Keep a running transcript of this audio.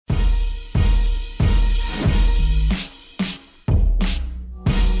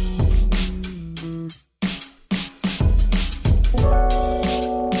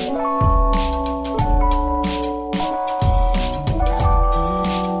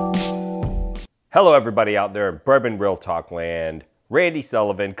Hello everybody out there in Bourbon Real Talk land. Randy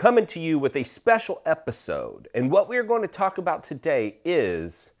Sullivan coming to you with a special episode. And what we're going to talk about today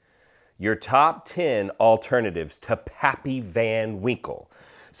is your top 10 alternatives to Pappy Van Winkle.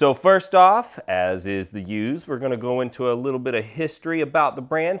 So first off, as is the use, we're going to go into a little bit of history about the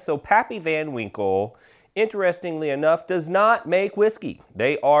brand. So Pappy Van Winkle, interestingly enough, does not make whiskey.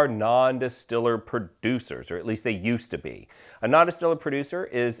 They are non-distiller producers, or at least they used to be. A non-distiller producer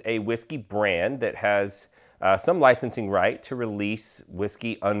is a whiskey brand that has some licensing right to release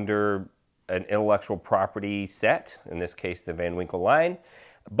whiskey under an intellectual property set, in this case the Van Winkle line,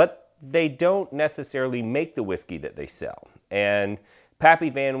 but they don't necessarily make the whiskey that they sell. And Pappy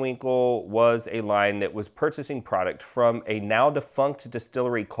Van Winkle was a line that was purchasing product from a now defunct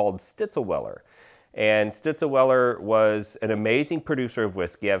distillery called Stitzelweller. And Stitzelweller was an amazing producer of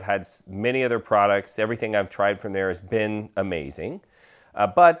whiskey. I've had many other products. Everything I've tried from there has been amazing.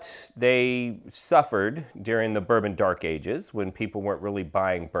 But they suffered during the bourbon dark ages when people weren't really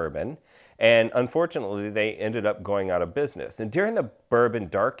buying bourbon. And unfortunately, they ended up going out of business. And during the bourbon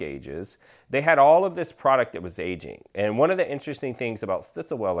dark ages, they had all of this product that was aging. And one of the interesting things about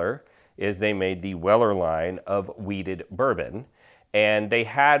Stitzelweller is they made the Weller line of wheated bourbon. And they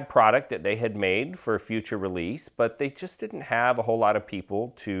had product that they had made for future release, but they just didn't have a whole lot of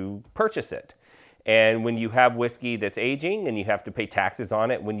people to purchase it. And when you have whiskey that's aging and you have to pay taxes on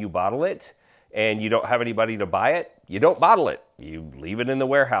it when you bottle it, and you don't have anybody to buy it, you don't bottle it. You leave it in the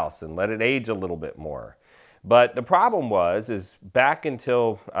warehouse and let it age a little bit more. But the problem is back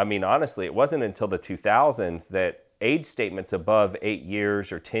until, honestly, it wasn't until the 2000s that age statements above 8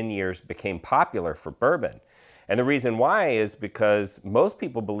 years or 10 years became popular for bourbon. And the reason why is because most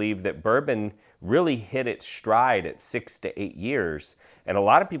people believe that bourbon really hit its stride at 6 to 8 years. And a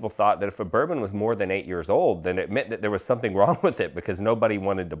lot of people thought that if a bourbon was more than 8 years old, then it meant that there was something wrong with it because nobody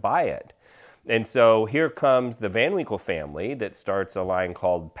wanted to buy it. And so here comes the Van Winkle family that starts a line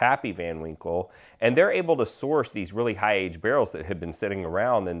called Pappy Van Winkle, and they're able to source these really high age barrels that had been sitting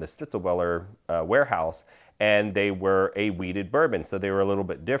around in the Stitzelweller warehouse, and they were a wheated bourbon, so they were a little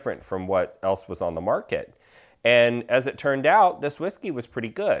bit different from what else was on the market. And as it turned out, this whiskey was pretty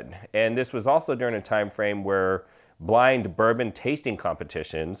good. And this was also during a time frame where blind bourbon tasting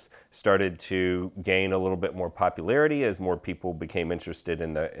competitions started to gain a little bit more popularity as more people became interested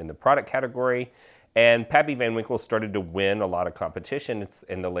in the product category. And Pappy Van Winkle started to win a lot of competitions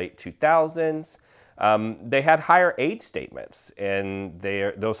in the late 2000s. They had higher age statements, and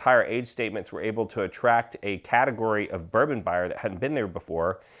those higher age statements were able to attract a category of bourbon buyer that hadn't been there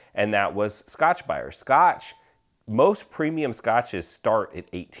before, and that was Scotch buyers. Most premium scotches start at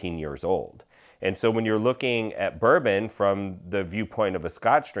 18 years old. And so when you're looking at bourbon from the viewpoint of a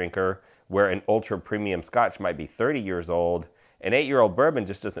Scotch drinker, where an ultra premium scotch might be 30 years old, an 8-year-old bourbon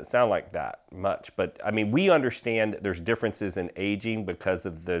just doesn't sound like that much. But we understand that there's differences in aging because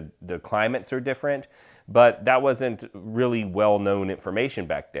of the climates are different, but that wasn't really well-known information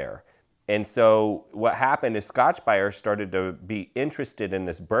back there. And so what happened is Scotch buyers started to be interested in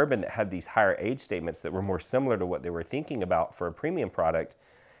this bourbon that had these higher age statements that were more similar to what they were thinking about for a premium product.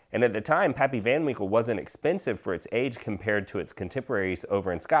 And at the time, Pappy Van Winkle wasn't expensive for its age compared to its contemporaries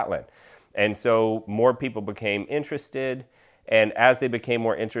over in Scotland. And so more people became interested. And as they became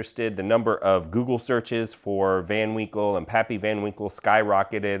more interested, the number of Google searches for Van Winkle and Pappy Van Winkle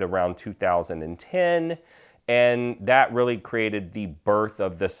skyrocketed around 2010. And that really created the birth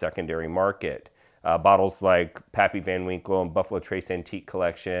of the secondary market. Bottles like Pappy Van Winkle and Buffalo Trace Antique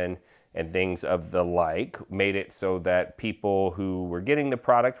Collection and things of the like made it so that people who were getting the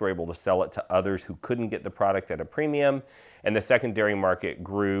product were able to sell it to others who couldn't get the product at a premium. And the secondary market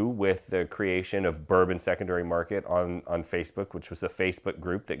grew with the creation of Bourbon Secondary Market on Facebook, which was a Facebook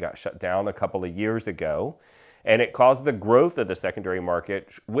group that got shut down a couple of years ago. And it caused the growth of the secondary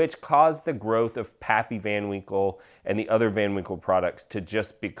market, which caused the growth of Pappy Van Winkle and the other Van Winkle products to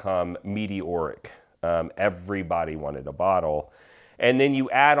just become meteoric. Everybody wanted a bottle. And then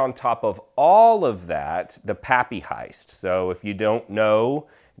you add on top of all of that, the Pappy heist. So if you don't know,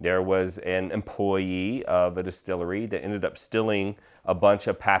 there was an employee of a distillery that ended up stealing a bunch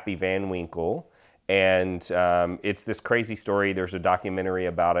of Pappy Van Winkle. And it's this crazy story. There's a documentary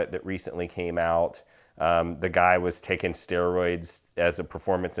about it that recently came out. The guy was taking steroids as a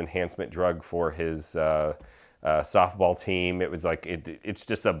performance enhancement drug for his softball team. It was like, it's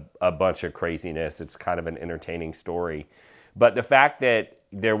just a bunch of craziness. It's kind of an entertaining story. But the fact that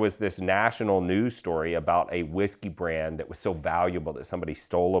there was this national news story about a whiskey brand that was so valuable that somebody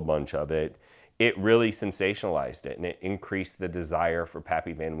stole a bunch of it, it really sensationalized it, and it increased the desire for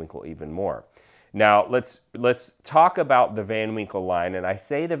Pappy Van Winkle even more. Now, let's talk about the Van Winkle line. And I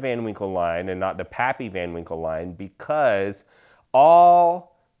say the Van Winkle line and not the Pappy Van Winkle line because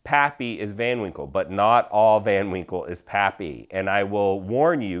all Pappy is Van Winkle, but not all Van Winkle is Pappy. And I will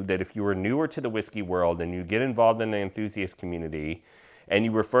warn you that if you are newer to the whiskey world and you get involved in the enthusiast community and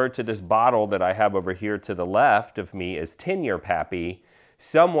you refer to this bottle that I have over here to the left of me as 10-year Pappy,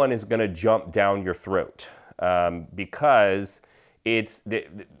 someone is going to jump down your throat because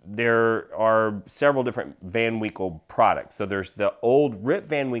there are several different Van Winkle products. So there's the old Rip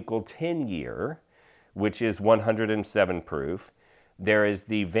Van Winkle 10-year, which is 107 proof. There is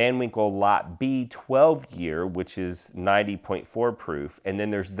the Van Winkle Lot B 12-year, which is 90.4 proof. And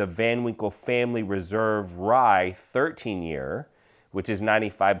then there's the Van Winkle Family Reserve Rye 13-year, which is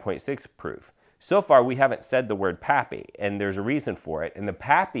 95.6 proof. So far, we haven't said the word Pappy, and there's a reason for it. And the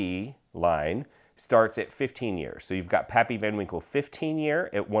Pappy line starts at 15 years. So you've got Pappy Van Winkle 15-year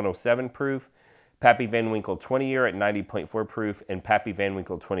at 107 proof, Pappy Van Winkle 20-year at 90.4 proof, and Pappy Van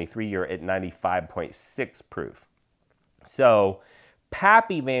Winkle 23-year at 95.6 proof. So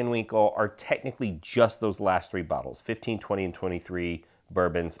Pappy Van Winkle are technically just those last three bottles, 15, 20, and 23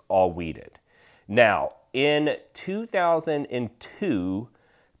 bourbons, all wheated. Now, in 2002,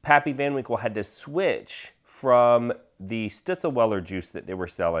 Pappy Van Winkle had to switch from the Stitzelweller juice that they were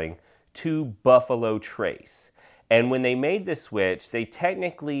selling to Buffalo Trace. And when they made the switch, they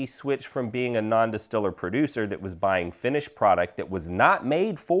technically switched from being a non-distiller producer that was buying finished product that was not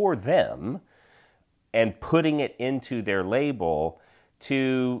made for them and putting it into their label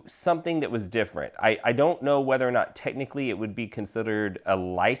to something that was different. I don't know whether or not technically it would be considered a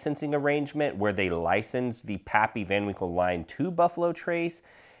licensing arrangement where they licensed the Pappy Van Winkle line to Buffalo Trace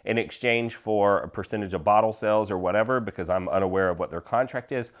in exchange for a percentage of bottle sales or whatever, because I'm unaware of what their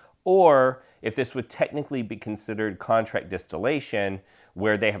contract is, or if this would technically be considered contract distillation,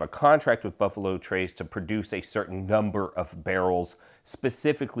 where they have a contract with Buffalo Trace to produce a certain number of barrels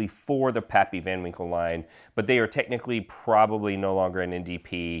specifically for the Pappy Van Winkle line, but they are technically probably no longer an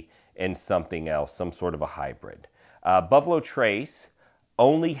NDP and something else, some sort of a hybrid. Buffalo Trace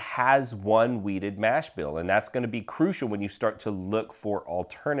only has one wheated mash bill, and that's going to be crucial when you start to look for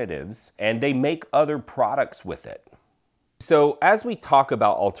alternatives, and they make other products with it. So as we talk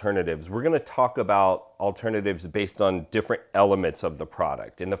about alternatives, we're going to talk about alternatives based on different elements of the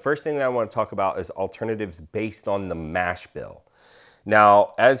product. And the first thing that I want to talk about is alternatives based on the mash bill.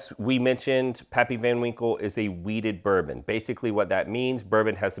 Now, as we mentioned, Pappy Van Winkle is a wheated bourbon. Basically what that means,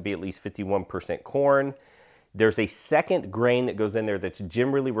 bourbon has to be at least 51% corn. There's a second grain that goes in there that's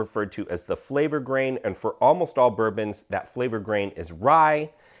generally referred to as the flavor grain. And for almost all bourbons, that flavor grain is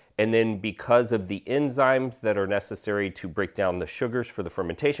rye. And then because of the enzymes that are necessary to break down the sugars for the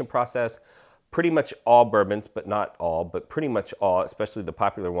fermentation process, pretty much all bourbons, but not all, but pretty much all, especially the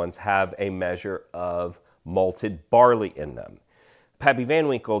popular ones, have a measure of malted barley in them. Pappy Van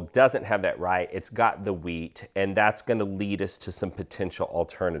Winkle doesn't have that rye, it's got the wheat, and that's going to lead us to some potential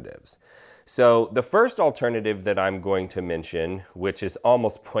alternatives. So the first alternative that I'm going to mention, which is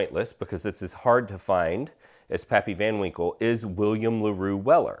almost pointless because this is hard to find as Pappy Van Winkle, is William LaRue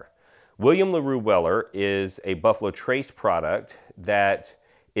Weller. William LaRue Weller is a Buffalo Trace product that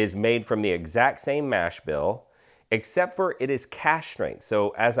is made from the exact same mash bill, except for it is cask strength. So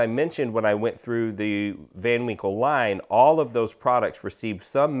as I mentioned when I went through the Van Winkle line, all of those products receive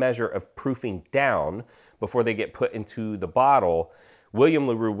some measure of proofing down before they get put into the bottle. William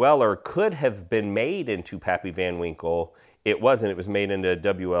LaRue Weller could have been made into Pappy Van Winkle. It wasn't, it was made into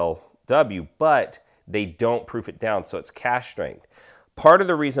WLW, but they don't proof it down, so it's cask strength. Part of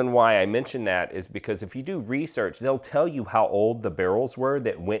the reason why I mention that is because if you do research, they'll tell you how old the barrels were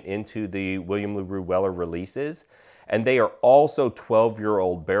that went into the William LaRue Weller releases, and they are also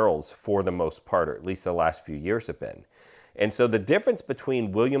 12-year-old barrels for the most part, or at least the last few years have been. And so the difference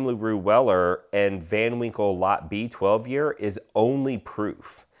between William LaRue Weller and Van Winkle Lot B 12-year is only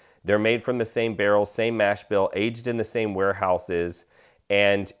proof. They're made from the same barrel, same mash bill, aged in the same warehouses,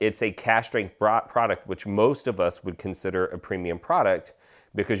 and it's a cask strength product, which most of us would consider a premium product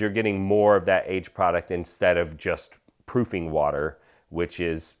because you're getting more of that aged product instead of just proofing water, which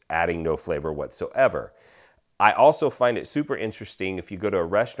is adding no flavor whatsoever. I also find it super interesting if you go to a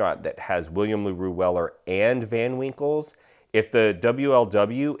restaurant that has William LaRue Weller and Van Winkles, if the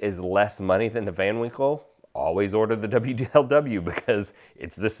WLW is less money than the Van Winkle, always order the WLW because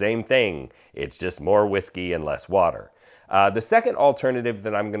it's the same thing. It's just more whiskey and less water. The second alternative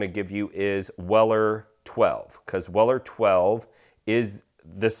that I'm going to give you is Weller 12, because Weller 12 is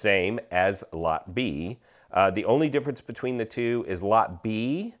the same as Lot B. The only difference between the two is Lot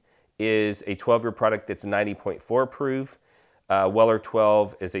B is a 12-year product that's 90.4 proof. Weller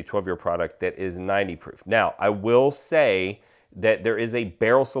 12 is a 12-year product that is 90 proof. Now, I will say that there is a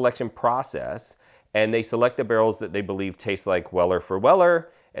barrel selection process, and they select the barrels that they believe taste like Weller for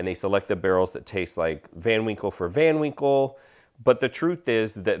Weller, and they select the barrels that taste like Van Winkle for Van Winkle. But the truth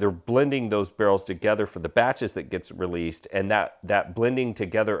is that they're blending those barrels together for the batches that gets released, and that blending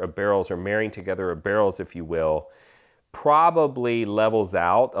together of barrels, or marrying together of barrels, if you will, probably levels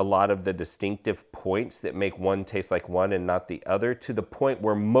out a lot of the distinctive points that make one taste like one and not the other, to the point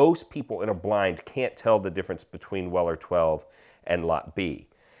where most people in a blind can't tell the difference between Weller 12 and Lot B.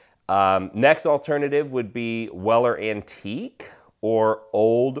 Next alternative would be Weller Antique or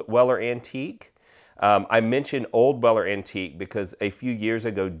Old Weller Antique. I mentioned Old Weller Antique because a few years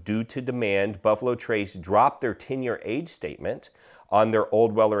ago, due to demand, Buffalo Trace dropped their 10-year age statement on their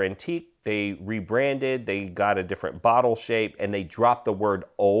Old Weller Antique. They rebranded, they got a different bottle shape, and they dropped the word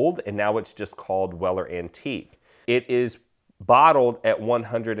old, and now it's just called Weller Antique. It is bottled at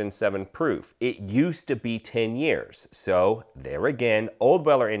 107 proof. It used to be 10 years. So there again, Old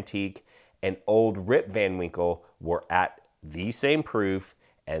Weller Antique and Old Rip Van Winkle were at the same proof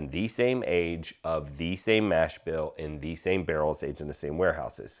and the same age of the same mash bill in the same barrels aged in the same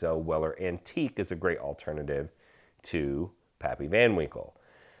warehouses. So Weller Antique is a great alternative to Pappy Van Winkle.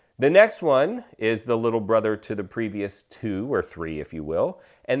 The next one is the little brother to the previous two, or three, if you will,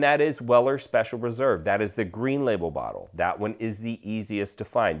 and that is Weller Special Reserve. That is the green label bottle. That one is the easiest to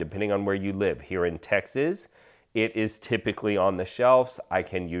find, depending on where you live. Here in Texas, it is typically on the shelves. I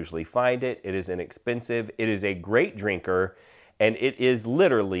can usually find it. It is inexpensive. It is a great drinker, and it is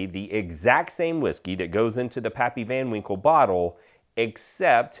literally the exact same whiskey that goes into the Pappy Van Winkle bottle,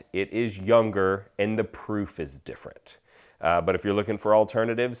 except it is younger and the proof is different. But if you're looking for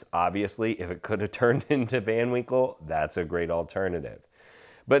alternatives, obviously, if it could have turned into Van Winkle, that's a great alternative.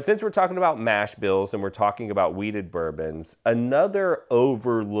 But since we're talking about mash bills and we're talking about wheated bourbons, another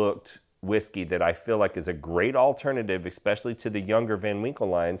overlooked whiskey that I feel like is a great alternative, especially to the younger Van Winkle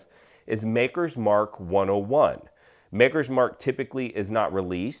lines, is Maker's Mark 101. Maker's Mark typically is not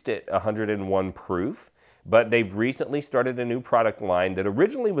released at 101 proof, but they've recently started a new product line that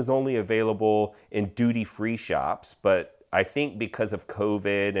originally was only available in duty-free shops, but I think because of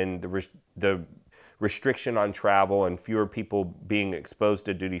COVID and the restriction on travel and fewer people being exposed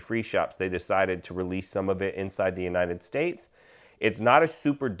to duty-free shops, they decided to release some of it inside the United States. It's not a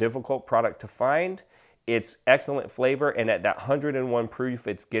super difficult product to find. It's excellent flavor, and at that 101 proof,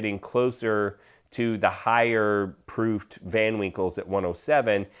 it's getting closer to the higher proofed Van Winkles at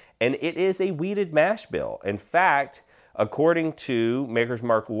 107, and it is a wheated mash bill. In fact, according to Maker's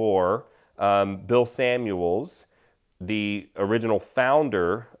Mark lore, Bill Samuels, the original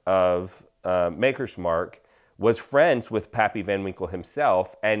founder of Maker's Mark, was friends with Pappy Van Winkle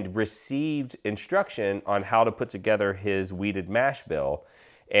himself and received instruction on how to put together his wheated mash bill.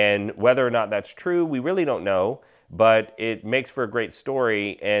 And whether or not that's true, we really don't know, but it makes for a great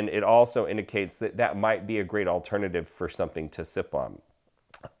story, and it also indicates that that might be a great alternative for something to sip on.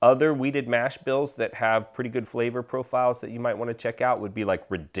 Other wheated mash bills that have pretty good flavor profiles that you might want to check out would be like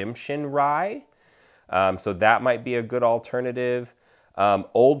Redemption Rye. So that might be a good alternative.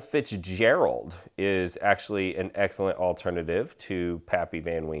 Old Fitzgerald is actually an excellent alternative to Pappy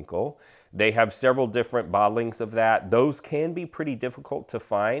Van Winkle. They have several different bottlings of that. Those can be pretty difficult to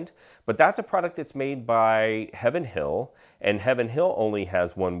find, but that's a product that's made by Heaven Hill, and Heaven Hill only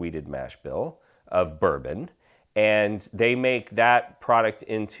has one wheated mash bill of bourbon, and they make that product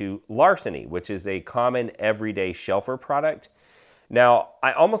into Larceny, which is a common everyday shelfer product. Now,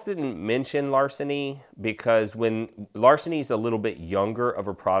 I almost didn't mention Larceny because when Larceny is a little bit younger of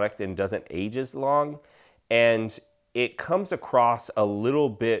a product and doesn't age as long, and it comes across a little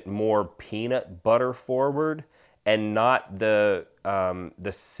bit more peanut butter forward and not the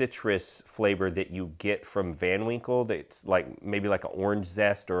citrus flavor that you get from Van Winkle. That's like maybe like an orange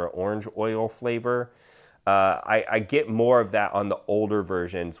zest or an orange oil flavor. I get more of that on the older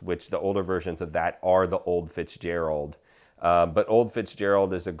versions, which the older versions of that are the Old Fitzgerald. But Old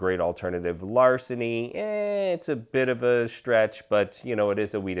Fitzgerald is a great alternative. Larceny, it's a bit of a stretch, but you know, it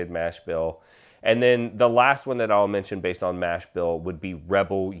is a wheated mash bill. And then the last one that I'll mention based on mash bill would be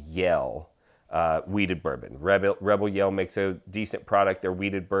Rebel Yell wheated bourbon. Rebel Yell makes a decent product. Their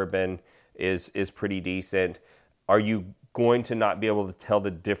wheated bourbon is pretty decent. Are you going to not be able to tell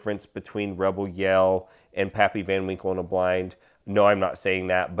the difference between Rebel Yell and Pappy Van Winkle in a blind? No, I'm not saying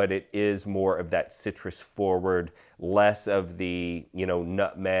that, but it is more of that citrus forward, less of the, you know,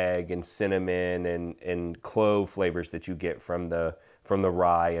 nutmeg and cinnamon and clove flavors that you get from the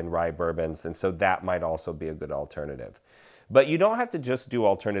rye and rye bourbons. And so that might also be a good alternative. But you don't have to just do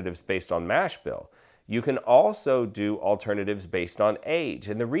alternatives based on mash bill. You can also do alternatives based on age.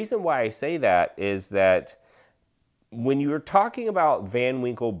 And the reason why I say that is that when you're talking about Van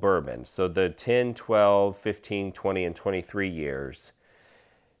Winkle bourbon, so the 10, 12, 15, 20, and 23 years,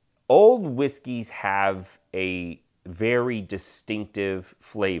 old whiskeys have a very distinctive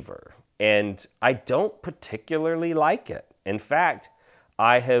flavor, and I don't particularly like it. In fact,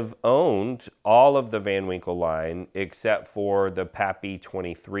 I have owned all of the Van Winkle line except for the Pappy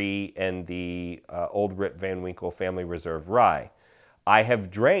 23 and the Old Rip Van Winkle Family Reserve Rye. I have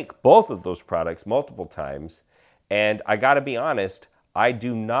drank both of those products multiple times, and I gotta be honest, I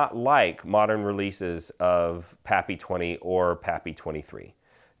do not like modern releases of Pappy 20 or Pappy 23.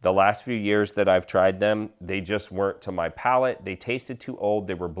 The last few years that I've tried them, they just weren't to my palate. They tasted too old.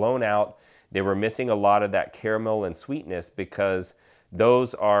 They were blown out. They were missing a lot of that caramel and sweetness because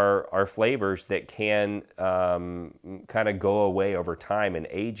those are flavors that can kind of go away over time and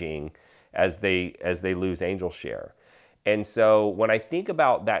aging as they lose angel share. And so when I think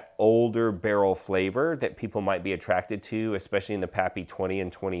about that older barrel flavor that people might be attracted to, especially in the Pappy 20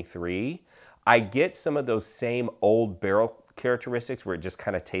 and 23, I get some of those same old barrel characteristics where it just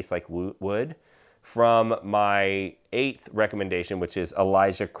kind of tastes like wood from my 8th recommendation, which is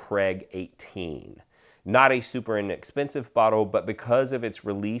Elijah Craig 18. Not a super inexpensive bottle, but because of its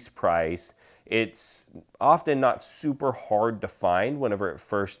release price, it's often not super hard to find whenever it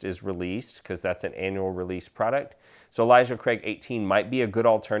first is released because that's an annual release product. So Elijah Craig 18 might be a good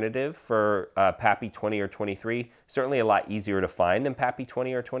alternative for Pappy 20 or 23. Certainly a lot easier to find than Pappy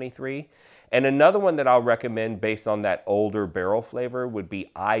 20 or 23. And another one that I'll recommend based on that older barrel flavor would be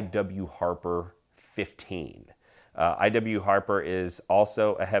I.W. Harper 15. I.W. Harper is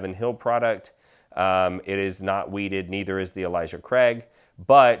also a Heaven Hill product. It is not wheated, neither is the Elijah Craig,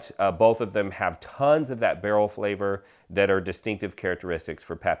 but both of them have tons of that barrel flavor that are distinctive characteristics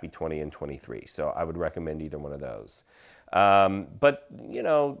for Pappy 20 and 23. So I would recommend either one of those. But, you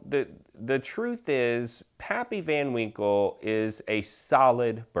know, the truth is Pappy Van Winkle is a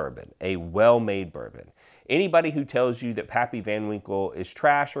solid bourbon, a well-made bourbon. Anybody who tells you that Pappy Van Winkle is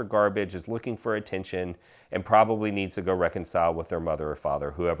trash or garbage is looking for attention and probably needs to go reconcile with their mother or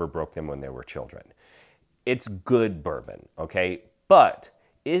father, whoever broke them when they were children. It's good bourbon, okay? But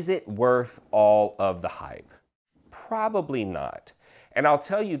is it worth all of the hype? Probably not. And I'll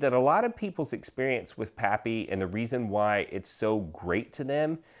tell you that a lot of people's experience with Pappy and the reason why it's so great to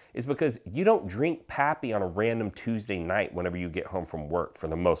them is because you don't drink Pappy on a random Tuesday night whenever you get home from work for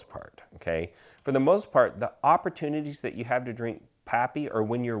the most part, okay? For the most part, the opportunities that you have to drink Pappy are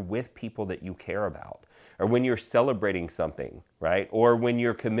when you're with people that you care about, or when you're celebrating something, right? Or when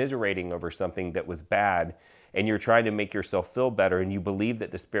you're commiserating over something that was bad and you're trying to make yourself feel better and you believe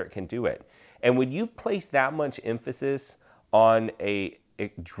that the Spirit can do it. And when you place that much emphasis on a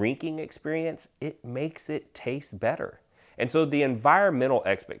drinking experience, it makes it taste better. And so the environmental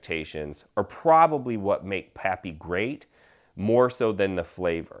expectations are probably what make Pappy great, more so than the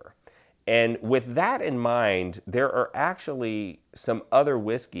flavor. And with that in mind, there are actually some other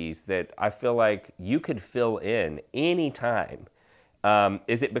whiskeys that I feel like you could fill in anytime.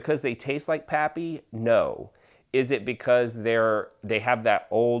 Is it because they taste like Pappy? No. Is it because they have that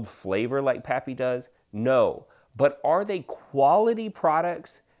old flavor like Pappy does? No. But are they quality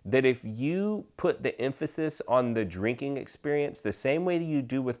products that if you put the emphasis on the drinking experience the same way that you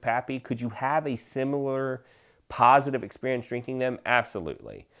do with Pappy, could you have a similar positive experience drinking them?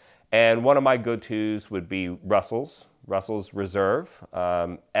 Absolutely. And one of my go-tos would be Russell's Reserve.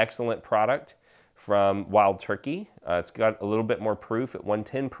 Excellent product from Wild Turkey. It's got a little bit more proof at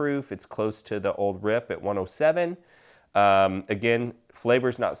 110 proof. It's close to the Old Rip at 107. Again,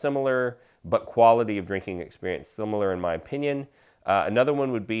 flavor's not similar, but quality of drinking experience similar in my opinion. Another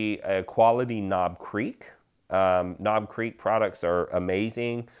one would be a quality Knob Creek. Knob Creek products are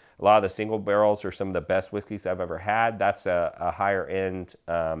amazing. A lot of the single barrels are some of the best whiskeys I've ever had. That's a higher end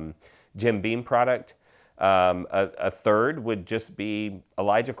Jim Beam product. A third would just be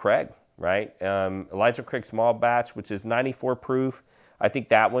Elijah Craig, right? Elijah Craig Small Batch, which is 94 proof. I think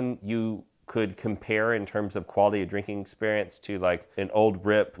that one you could compare in terms of quality of drinking experience to like an Old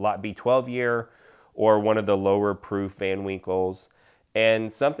Rip Lot B 12 year or one of the lower proof Van Winkles.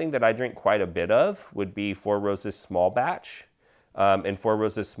 And something that I drink quite a bit of would be Four Roses Small Batch and Four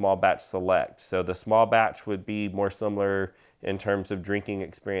Roses Small Batch Select. So the small batch would be more similar in terms of drinking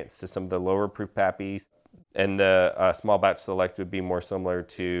experience to some of the lower proof Pappies. And the small batch select would be more similar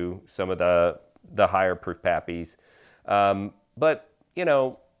to some of the higher proof Pappies. But, you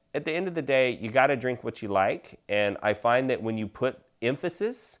know, at the end of the day, you got to drink what you like. And I find that when you put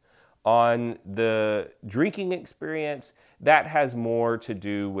emphasis on the drinking experience, that has more to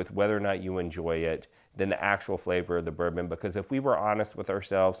do with whether or not you enjoy it than the actual flavor of the bourbon, because if we were honest with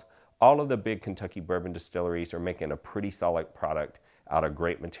ourselves, all of the big Kentucky bourbon distilleries are making a pretty solid product out of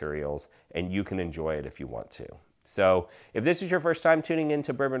great materials, and you can enjoy it if you want to. So if this is your first time tuning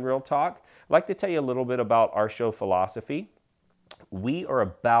into Bourbon Real Talk, I'd like to tell you a little bit about our show philosophy. We are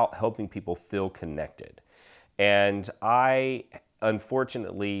about helping people feel connected. And I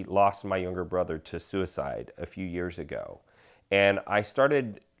unfortunately lost my younger brother to suicide a few years ago. And I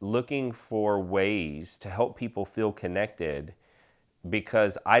started looking for ways to help people feel connected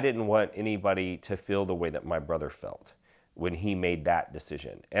because I didn't want anybody to feel the way that my brother felt when he made that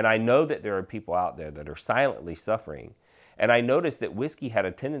decision. And I know that there are people out there that are silently suffering. And I noticed that whiskey had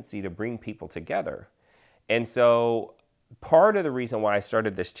a tendency to bring people together. And so part of the reason why I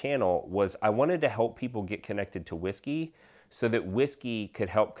started this channel was I wanted to help people get connected to whiskey so that whiskey could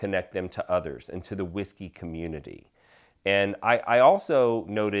help connect them to others and to the whiskey community. And I also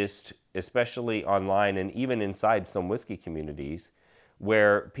noticed, especially online and even inside some whiskey communities,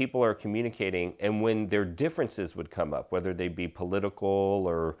 where people are communicating, and when their differences would come up, whether they be political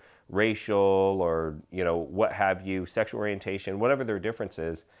or racial or, what have you, sexual orientation, whatever their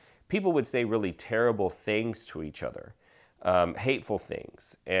differences, people would say really terrible things to each other, hateful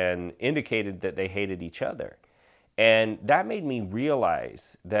things, and indicated that they hated each other. And that made me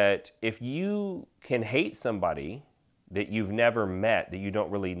realize that if you can hate somebody that you've never met, that you don't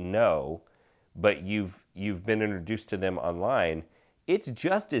really know, but you've been introduced to them online, it's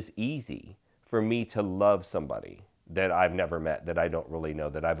just as easy for me to love somebody that I've never met, that I don't really know,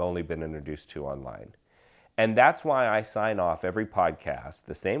 that I've only been introduced to online. And that's why I sign off every podcast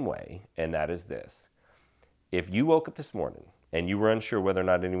the same way, and that is this. If you woke up this morning and you were unsure whether or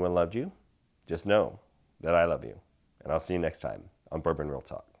not anyone loved you, just know that I love you. And I'll see you next time on Bourbon Real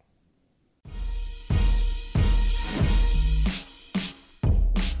Talk.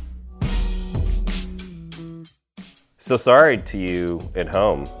 So sorry to you at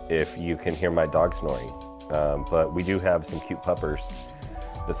home if you can hear my dog snoring, but we do have some cute puppers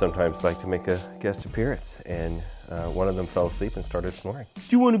that sometimes like to make a guest appearance, and one of them fell asleep and started snoring. Do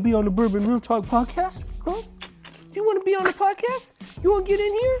you want to be on the Bourbon Real Talk podcast? Huh? Do you want to be on the podcast? You want to get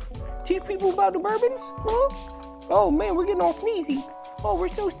in here? Teach people about the bourbons? Huh? Oh man, we're getting all sneezy. Oh, we're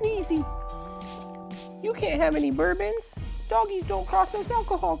so sneezy. You can't have any bourbons. Doggies don't process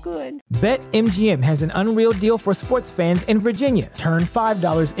alcohol good. BetMGM has an unreal deal for sports fans in Virginia. Turn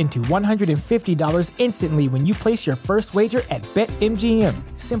 $5 into $150 instantly when you place your first wager at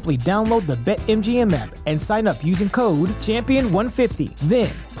BetMGM. Simply download the BetMGM app and sign up using code Champion150. Then,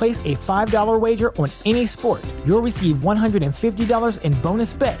 place a $5 wager on any sport. You'll receive $150 in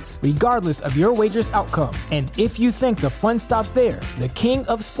bonus bets, regardless of your wager's outcome. And if you think the fun stops there, the king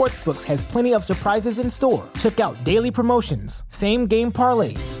of sportsbooks has plenty of surprises in store. Check out daily promotions, same-game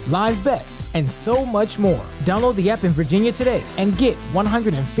parlays, live bets, and so much more. Download the app in Virginia today and get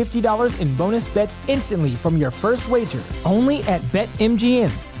 $150 in bonus bets instantly from your first wager. Only at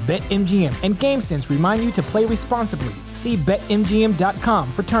BetMGM. BetMGM and GameSense remind you to play responsibly. See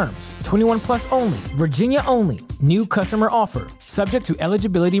BetMGM.com for terms. 21 plus only. Virginia only. New customer offer. Subject to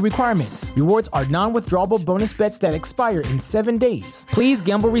eligibility requirements. Rewards are non-withdrawable bonus bets that expire in 7 days. Please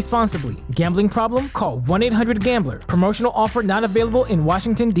gamble responsibly. Gambling problem? Call 1-800-GAMBLER. Promotional offer not available in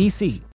Washington, D.C.